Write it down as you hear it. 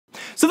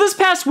So this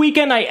past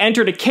weekend, I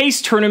entered a case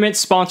tournament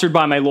sponsored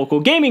by my local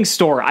gaming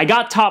store. I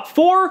got top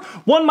 4,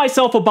 won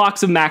myself a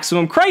box of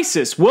Maximum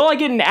Crisis. Will I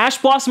get an Ash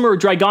Blossom or a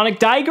Dragonic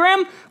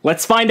Diagram?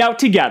 Let's find out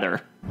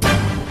together.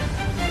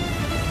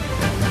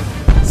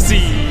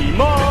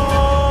 Cimoooooooo!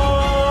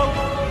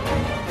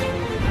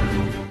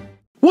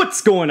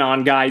 What's going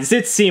on, guys?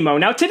 It's Cimo.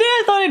 Now today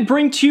I thought I'd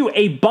bring to you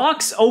a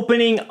box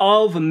opening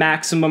of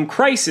Maximum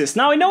Crisis.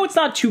 Now I know it's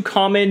not too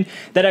common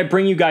that I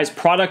bring you guys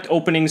product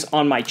openings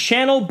on my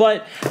channel,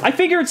 but I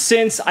figured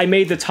since I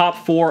made the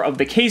top 4 of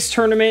the case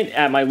tournament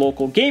at my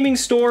local gaming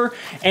store,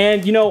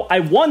 and you know, I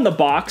won the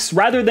box,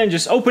 rather than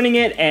just opening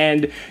it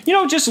and, you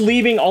know, just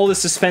leaving all the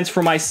suspense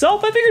for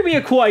myself, I figured it'd be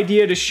a cool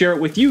idea to share it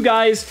with you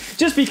guys,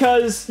 just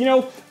because, you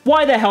know,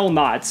 why the hell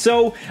not?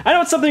 So, I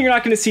know it's something you're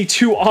not going to see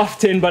too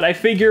often, but I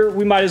figure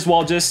we might as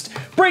well just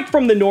break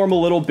from the norm a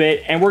little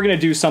bit, and we're going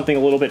to do something a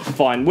little bit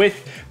fun.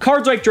 With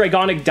cards like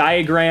Dragonic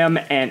Diagram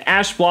and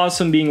Ash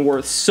Blossom being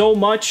worth so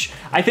much,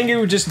 I think it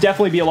would just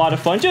definitely be a lot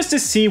of fun just to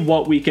see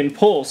what we can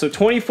pull. So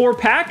 24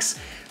 packs,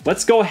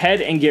 let's go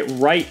ahead and get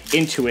right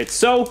into it.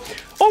 So,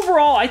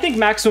 overall, I think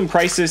Maximum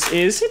Crisis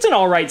it's an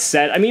alright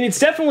set. I mean, it's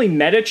definitely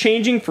meta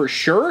changing for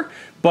sure,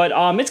 but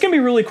it's going to be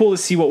really cool to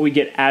see what we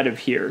get out of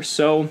here.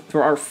 So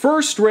for our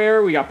first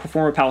rare, we got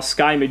Performer Pal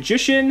Sky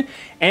Magician,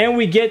 and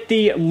we get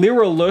the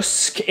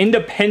Lyrilusk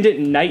Independent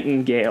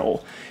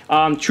Nightingale.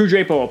 True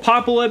Drapo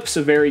Apocalypse,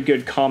 a very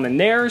good common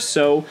there,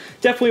 so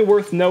definitely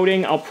worth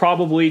noting. I'll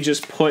probably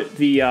just put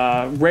the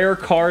rare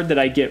card that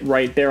I get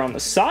right there on the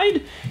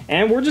side,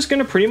 and we're just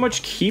going to pretty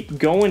much keep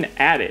going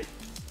at it.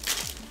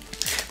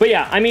 But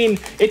yeah, I mean,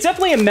 it's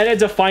definitely a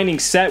meta-defining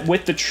set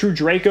with the True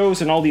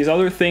Dracos and all these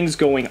other things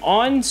going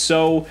on,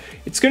 so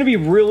it's going to be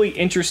really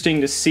interesting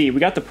to see. We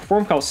got the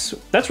Perform House.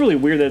 That's really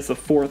weird that it's the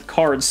 4th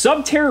card.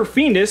 Subterror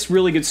Fiendus,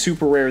 really good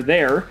super rare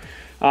there.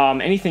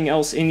 Anything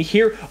else in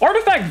here?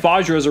 Artifact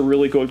Vajra is a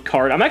really good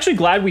card. I'm actually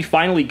glad we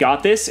finally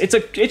got this. It's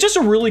just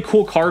a really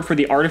cool card for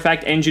the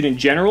Artifact engine in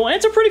general, and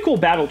it's a pretty cool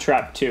battle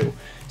trap too.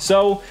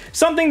 So,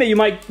 something that you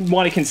might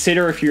want to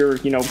consider if you're,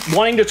 you know,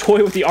 wanting to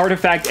toy with the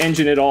Artifact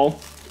engine at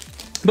all.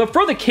 But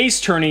for the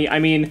case tourney, I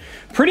mean,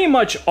 pretty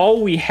much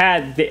all we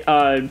had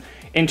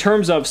in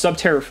terms of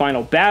Subterror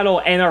Final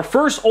Battle, and our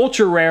first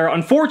ultra rare,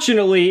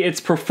 unfortunately,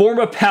 it's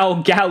Performa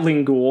Pal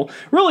Gatling Ghoul.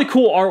 Really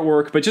cool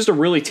artwork, but just a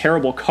really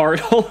terrible card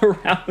all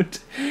around.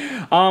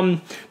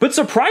 But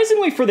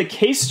surprisingly for the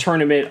case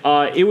tournament,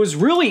 it was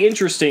really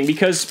interesting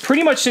because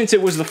pretty much since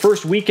it was the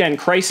first weekend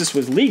Crisis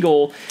was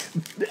legal,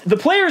 the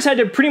players had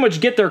to pretty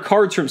much get their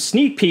cards from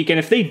Sneak Peek, and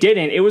if they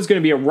didn't, it was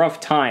going to be a rough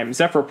time.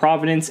 Zephyr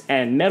Providence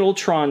and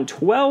Metaltron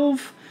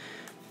 12.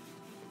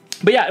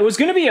 But yeah, it was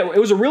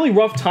a really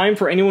rough time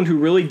for anyone who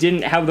really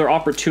didn't have their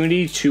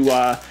opportunity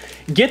to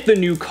get the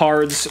new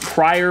cards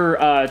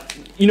prior,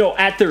 you know,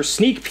 at their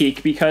sneak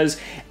peek, because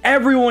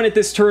everyone at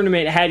this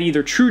tournament had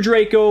either True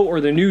Draco or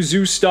the new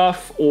Zoo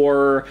stuff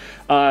or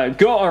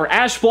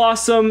Ash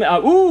Blossom.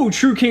 Ooh,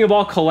 True King of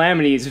All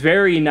Calamities,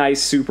 very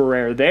nice super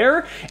rare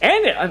there.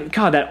 And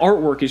God, that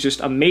artwork is just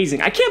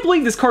amazing. I can't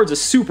believe this card's a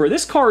super.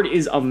 This card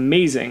is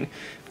amazing.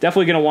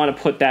 Definitely gonna want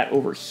to put that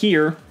over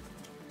here.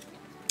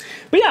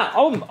 But yeah,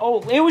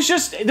 it was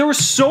just, there were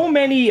so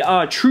many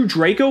True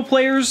Draco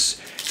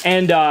players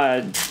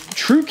and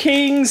True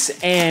Kings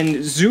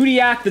and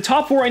Zodiac. The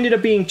top 4 ended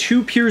up being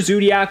 2 pure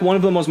Zodiac, one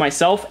of them was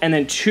myself, and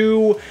then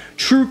 2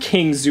 True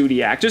King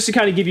Zodiac, just to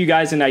kind of give you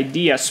guys an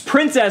idea.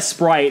 Princess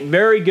Sprite,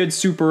 very good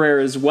super rare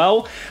as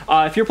well.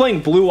 If you're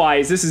playing Blue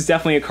Eyes, this is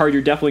definitely a card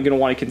you're definitely going to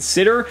want to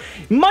consider.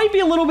 Might be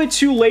a little bit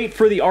too late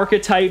for the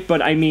archetype,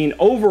 but I mean,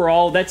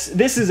 overall,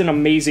 this is an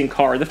amazing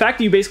card. The fact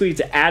that you basically get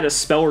to add a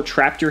spell or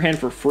trap to your hand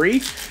for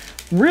free,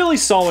 really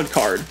solid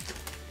card.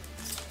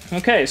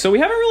 Okay, so we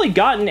haven't really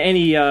gotten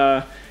any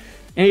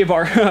of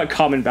our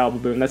common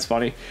Balbaboon. That's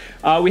funny.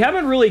 We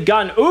haven't really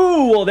gotten...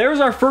 Ooh, well,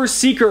 there's our first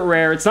secret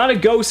rare. It's not a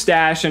Ghost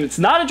Dash, and it's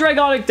not a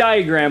Dragonic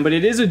Diagram, but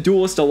it is a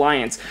Duelist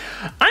Alliance.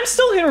 I'm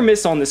still hit or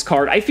miss on this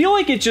card. I feel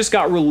like it just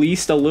got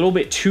released a little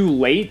bit too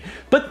late,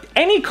 but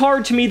any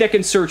card to me that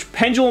can search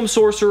Pendulum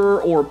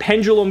Sorcerer or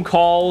Pendulum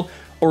Call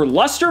or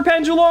Luster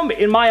Pendulum,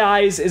 in my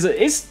eyes,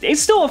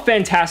 is still a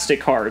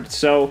fantastic card.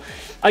 So...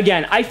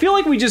 Again, I feel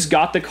like we just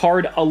got the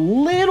card a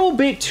little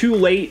bit too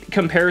late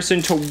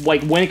comparison to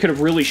like when it could have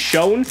really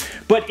shown,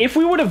 but if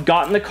we would have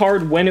gotten the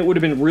card when it would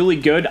have been really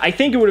good, I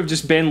think it would have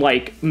just been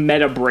like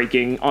meta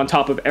breaking on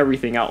top of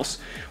everything else.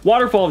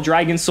 Waterfall of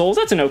Dragon Souls,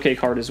 that's an okay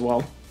card as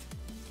well.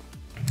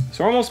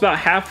 So we're almost about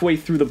halfway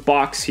through the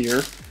box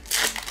here.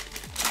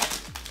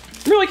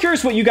 I'm really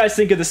curious what you guys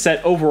think of the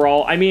set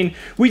overall. I mean,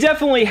 we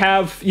definitely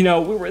have, you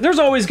know, there's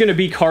always going to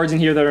be cards in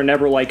here that are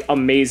never, like,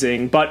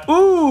 amazing. But,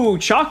 ooh,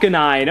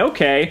 Chakanine,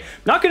 okay.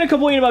 Not going to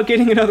complain about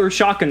getting another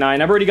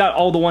Chakanine. I've already got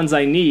all the ones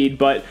I need,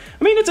 but,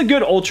 I mean, it's a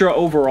good Ultra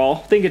overall.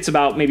 I think it's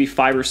about maybe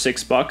 $5 or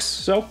 $6,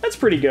 so that's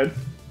pretty good.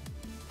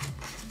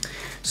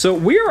 So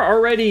we're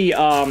already,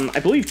 I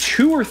believe,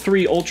 2 or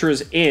 3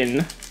 Ultras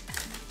in.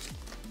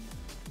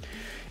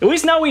 At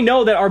least now we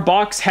know that our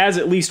box has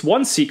at least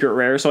one secret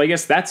rare, so I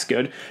guess that's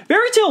good.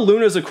 Fairy Tail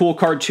Luna is a cool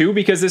card too,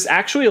 because this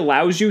actually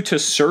allows you to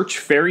search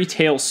Fairy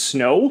Tail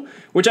Snow,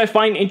 which I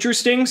find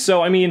interesting.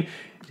 So, I mean,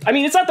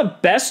 it's not the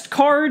best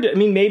card. I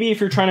mean, maybe if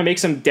you're trying to make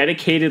some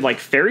dedicated, like,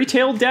 Fairy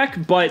Tail deck,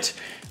 but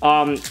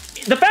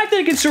the fact that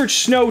it can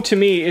search Snow, to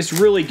me, is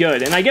really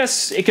good. And I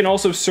guess it can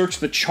also search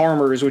the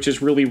Charmers, which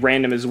is really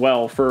random as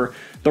well for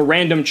the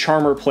random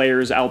Charmer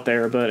players out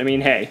there. But, I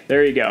mean, hey,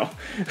 there you go.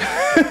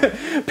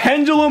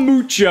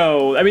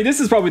 Pendulumucho. I mean, this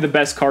is probably the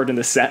best card in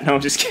the set. No,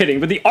 I'm just kidding.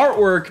 But the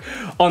artwork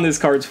on this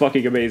card is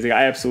fucking amazing.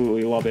 I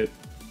absolutely love it.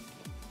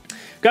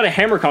 Got a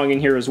Hammer Kong in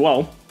here as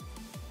well.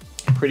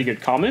 Pretty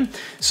good common.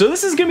 So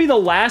this is going to be the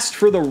last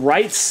for the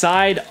right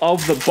side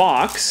of the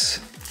box.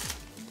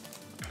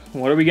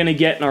 What are we going to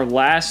get in our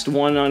last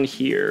one on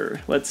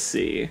here? Let's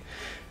see.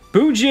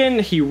 Bujin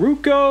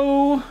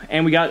Hiruko,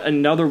 and we got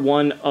another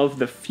one of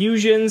the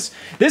fusions.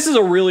 This is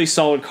a really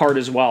solid card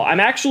as well. I'm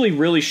actually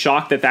really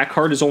shocked that that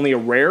card is only a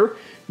rare,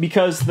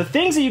 because the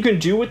things that you can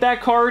do with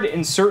that card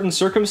in certain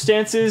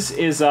circumstances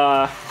is,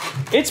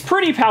 it's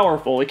pretty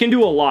powerful. It can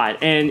do a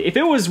lot, and if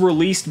it was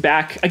released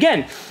back,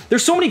 again,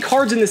 there's so many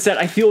cards in this set,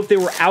 I feel if they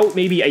were out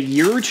maybe a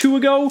year or two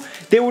ago,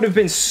 they would have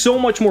been so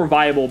much more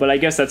viable, but I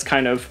guess that's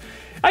kind of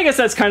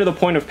the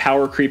point of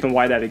power creep and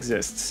why that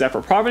exists.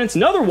 Zephyr Providence,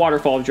 another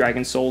Waterfall of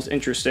Dragon Souls,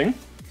 interesting.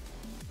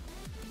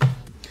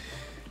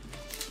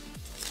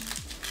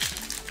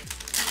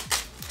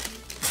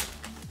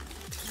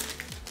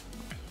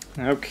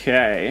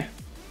 Okay.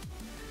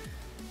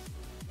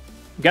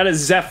 Got a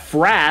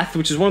Zephrath,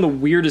 which is one of the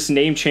weirdest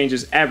name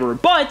changes ever,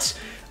 but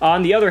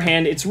on the other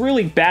hand, it's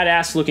really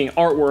badass looking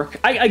artwork.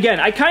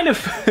 I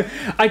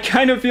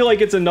kind of feel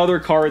like it's another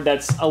card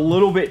that's a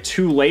little bit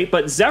too late,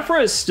 but Zephyr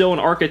is still an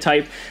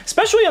archetype,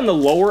 especially on the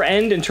lower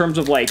end in terms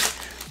of like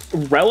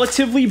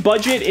relatively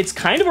budget. It's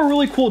kind of a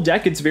really cool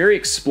deck. It's very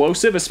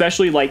explosive,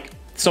 especially like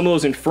some of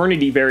those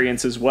Infernity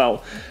variants as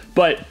well.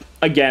 But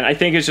again, I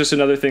think it's just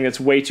another thing that's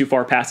way too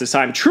far past its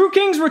time. True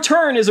King's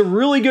Return is a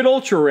really good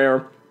ultra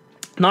rare.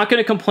 Not going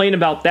to complain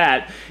about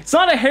that. It's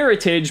not a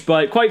heritage,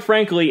 but quite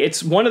frankly,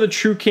 it's one of the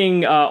True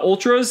King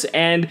Ultras,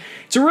 and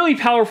it's a really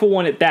powerful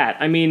one at that.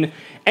 I mean,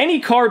 any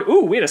card...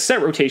 Ooh, we had a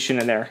set rotation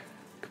in there.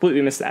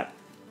 Completely missed that.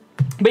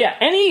 But yeah,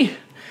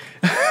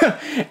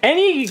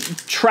 any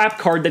trap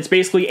card that's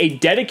basically a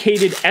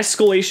dedicated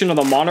escalation of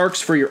the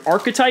Monarchs for your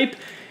archetype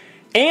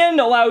and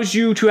allows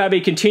you to have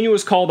a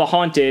continuous Call of the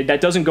Haunted that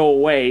doesn't go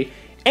away,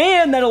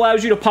 and that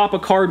allows you to pop a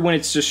card when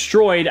it's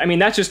destroyed. I mean,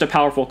 that's just a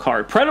powerful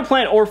card.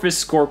 Predaplant Orphis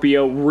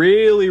Scorpio,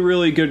 really,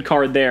 really good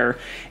card there.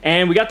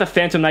 And we got the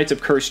Phantom Knights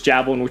of Cursed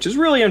Javelin, which is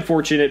really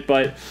unfortunate,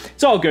 but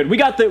it's all good. We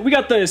got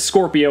the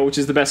Scorpio, which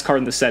is the best card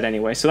in the set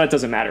anyway, so that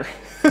doesn't matter.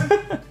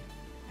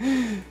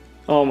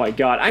 Oh my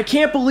god. I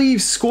can't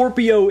believe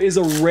Scorpio is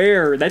a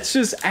rare. That's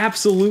just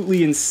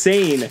absolutely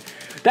insane.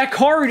 That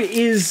card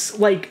is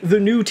like the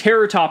new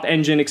Terratop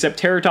engine, except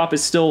Terratop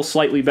is still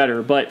slightly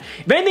better. But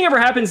if anything ever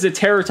happens to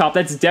Terratop,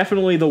 that's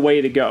definitely the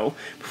way to go.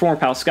 Performer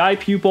Pal Sky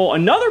Pupil,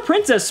 another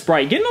Princess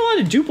Sprite, getting a lot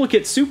of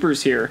duplicate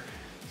supers here.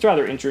 It's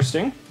rather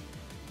interesting.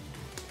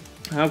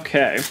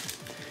 Okay.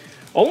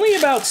 Only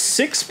about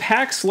 6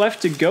 packs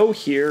left to go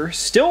here.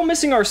 Still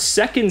missing our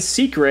second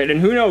secret, and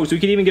who knows, we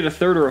could even get a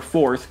third or a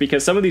fourth,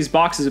 because some of these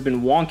boxes have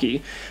been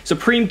wonky.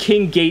 Supreme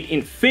King Gate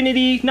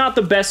Infinity, not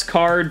the best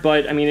card,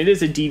 but, I mean, it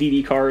is a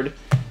DDD card,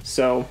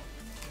 so...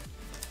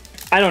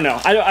 I don't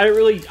know.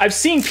 I've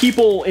seen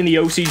people in the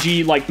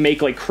OCG, like,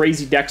 make, like,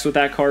 crazy decks with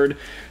that card,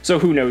 so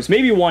who knows.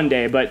 Maybe one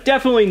day, but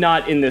definitely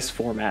not in this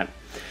format.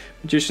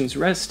 Magician's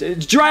Rest.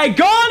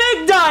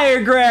 Dragonic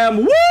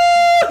Diagram! Woohoo!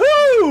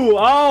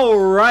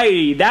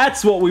 Alrighty,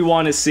 that's what we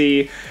want to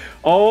see.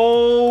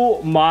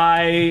 Oh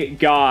my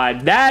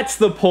god, that's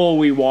the pull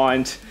we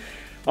want.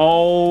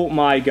 Oh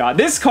my god,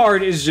 this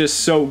card is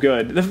just so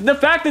good. The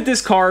fact that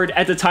this card,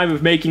 at the time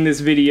of making this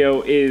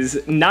video, is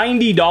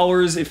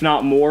 $90, if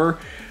not more.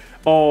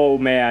 Oh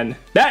man,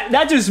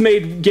 that just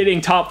made getting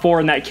top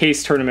 4 in that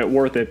case tournament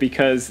worth it,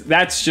 because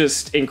that's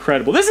just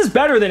incredible. This is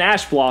better than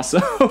Ash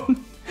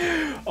Blossom.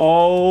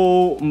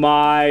 Oh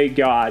my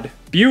god.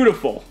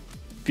 Beautiful.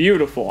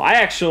 Beautiful.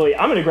 I'm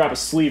gonna grab a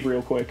sleeve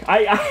real quick.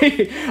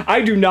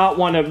 I do not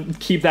want to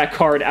keep that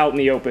card out in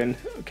the open.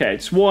 Okay,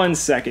 just 1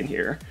 second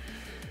here.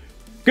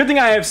 Good thing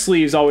I have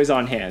sleeves always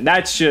on hand.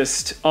 That's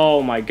just,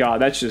 oh my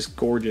god, that's just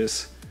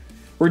gorgeous.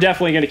 We're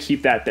definitely going to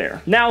keep that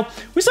there. Now,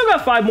 we still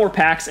got 5 more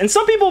packs, and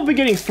some people have been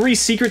getting 3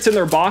 secrets in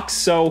their box,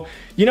 so,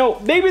 you know,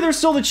 maybe there's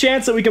still the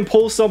chance that we can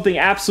pull something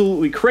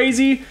absolutely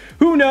crazy.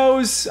 Who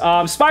knows?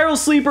 Spiral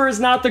Sleeper is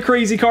not the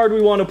crazy card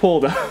we want to pull,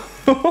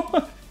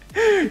 though.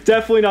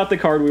 Definitely not the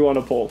card we want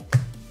to pull.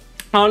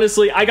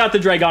 Honestly, I got the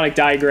Dragonic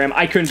Diagram.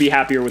 I couldn't be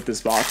happier with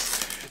this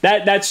box.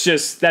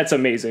 That's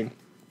amazing.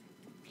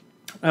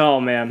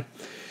 Oh, man.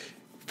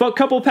 A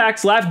couple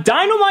packs left.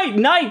 Dynamite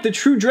Knight, the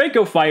true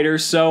Draco fighter.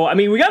 So, I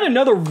mean, we got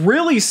another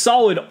really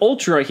solid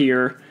Ultra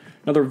here.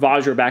 Another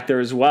Vajra back there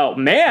as well.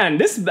 Man,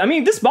 this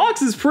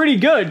box is pretty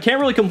good.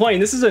 Can't really complain.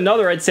 This is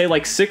another, I'd say,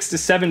 like $6 to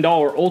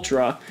 $7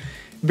 Ultra.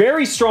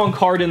 Very strong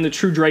card in the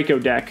True Draco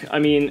deck. I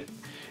mean,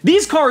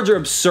 these cards are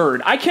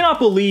absurd. I cannot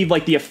believe,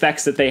 like, the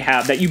effects that they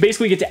have, that you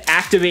basically get to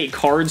activate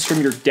cards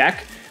from your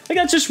deck. Like,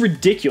 that's just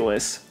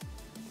ridiculous.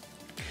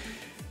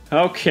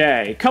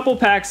 Okay, couple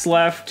packs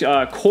left.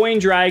 Coin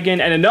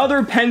Dragon and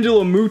another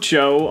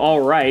Pendulumucho.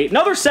 All right,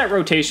 another set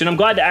rotation. I'm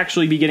glad to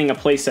actually be getting a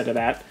play set of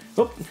that.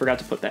 Oh, forgot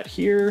to put that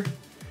here.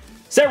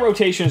 Set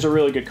rotation is a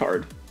really good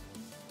card.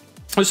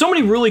 There's so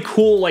many really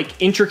cool, like,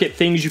 intricate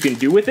things you can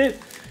do with it.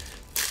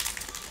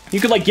 You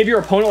could, like, give your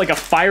opponent, like, a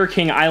Fire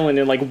King Island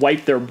and, like,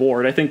 wipe their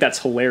board. I think that's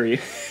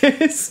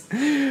hilarious.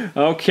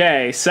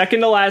 Okay, second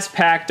to last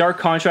pack, Dark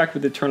Contract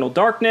with Eternal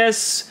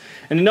Darkness.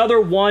 And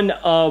another one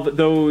of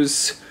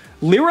those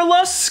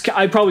Lyrilusk.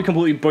 I probably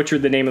completely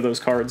butchered the name of those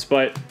cards,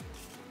 but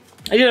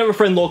I did have a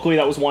friend locally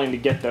that was wanting to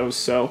get those,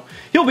 so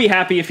he'll be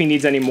happy if he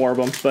needs any more of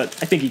them, but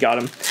I think he got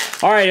them.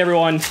 All right,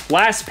 everyone,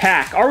 last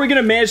pack. Are we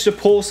going to manage to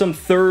pull some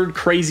third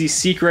crazy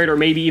secret or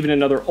maybe even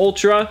another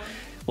Ultra?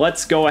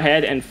 Let's go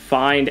ahead and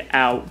find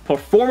out.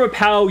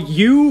 Performapow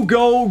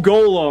Yugo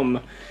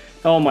Golem.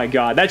 Oh my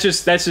god, that's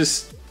just that's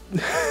just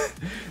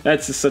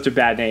such a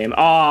bad name.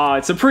 Ah,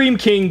 it's Supreme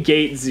King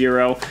Gate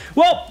 0.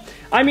 Well,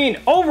 I mean,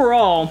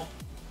 overall,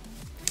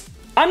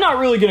 I'm not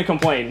really going to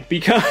complain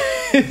because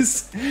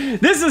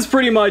this is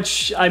pretty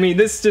much, I mean,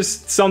 this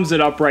just sums it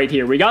up right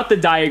here. We got the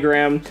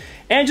diagram,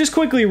 and just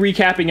quickly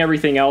recapping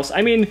everything else.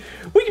 I mean,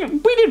 we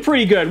did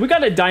pretty good. We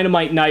got a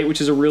Dynamite Knight, which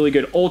is a really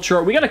good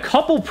Ultra. We got a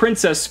couple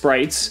Princess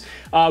Sprites.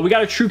 We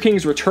got a True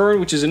King's Return,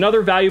 which is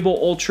another valuable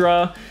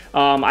Ultra.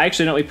 I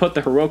accidentally put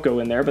the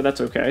Hiroko in there, but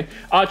that's okay.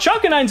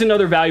 Chalkanine's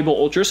another valuable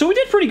Ultra, so we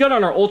did pretty good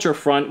on our Ultra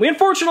front. We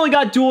unfortunately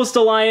got Duelist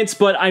Alliance,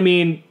 but I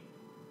mean,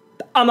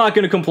 I'm not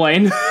going to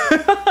complain.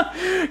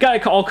 Got to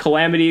call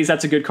Calamities.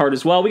 That's a good card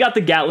as well. We got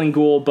the Gatling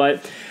Ghoul,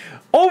 but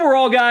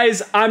overall,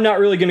 guys, I'm not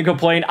really going to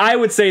complain. I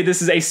would say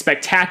this is a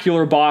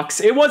spectacular box.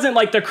 It wasn't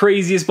like the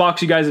craziest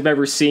box you guys have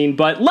ever seen,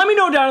 but let me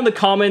know down in the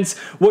comments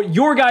what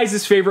your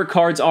guys' favorite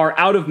cards are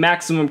out of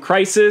Maximum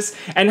Crisis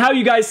and how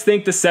you guys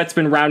think the set's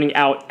been rounding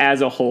out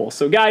as a whole.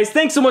 So guys,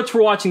 thanks so much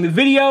for watching the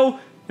video,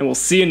 and we'll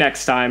see you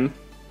next time.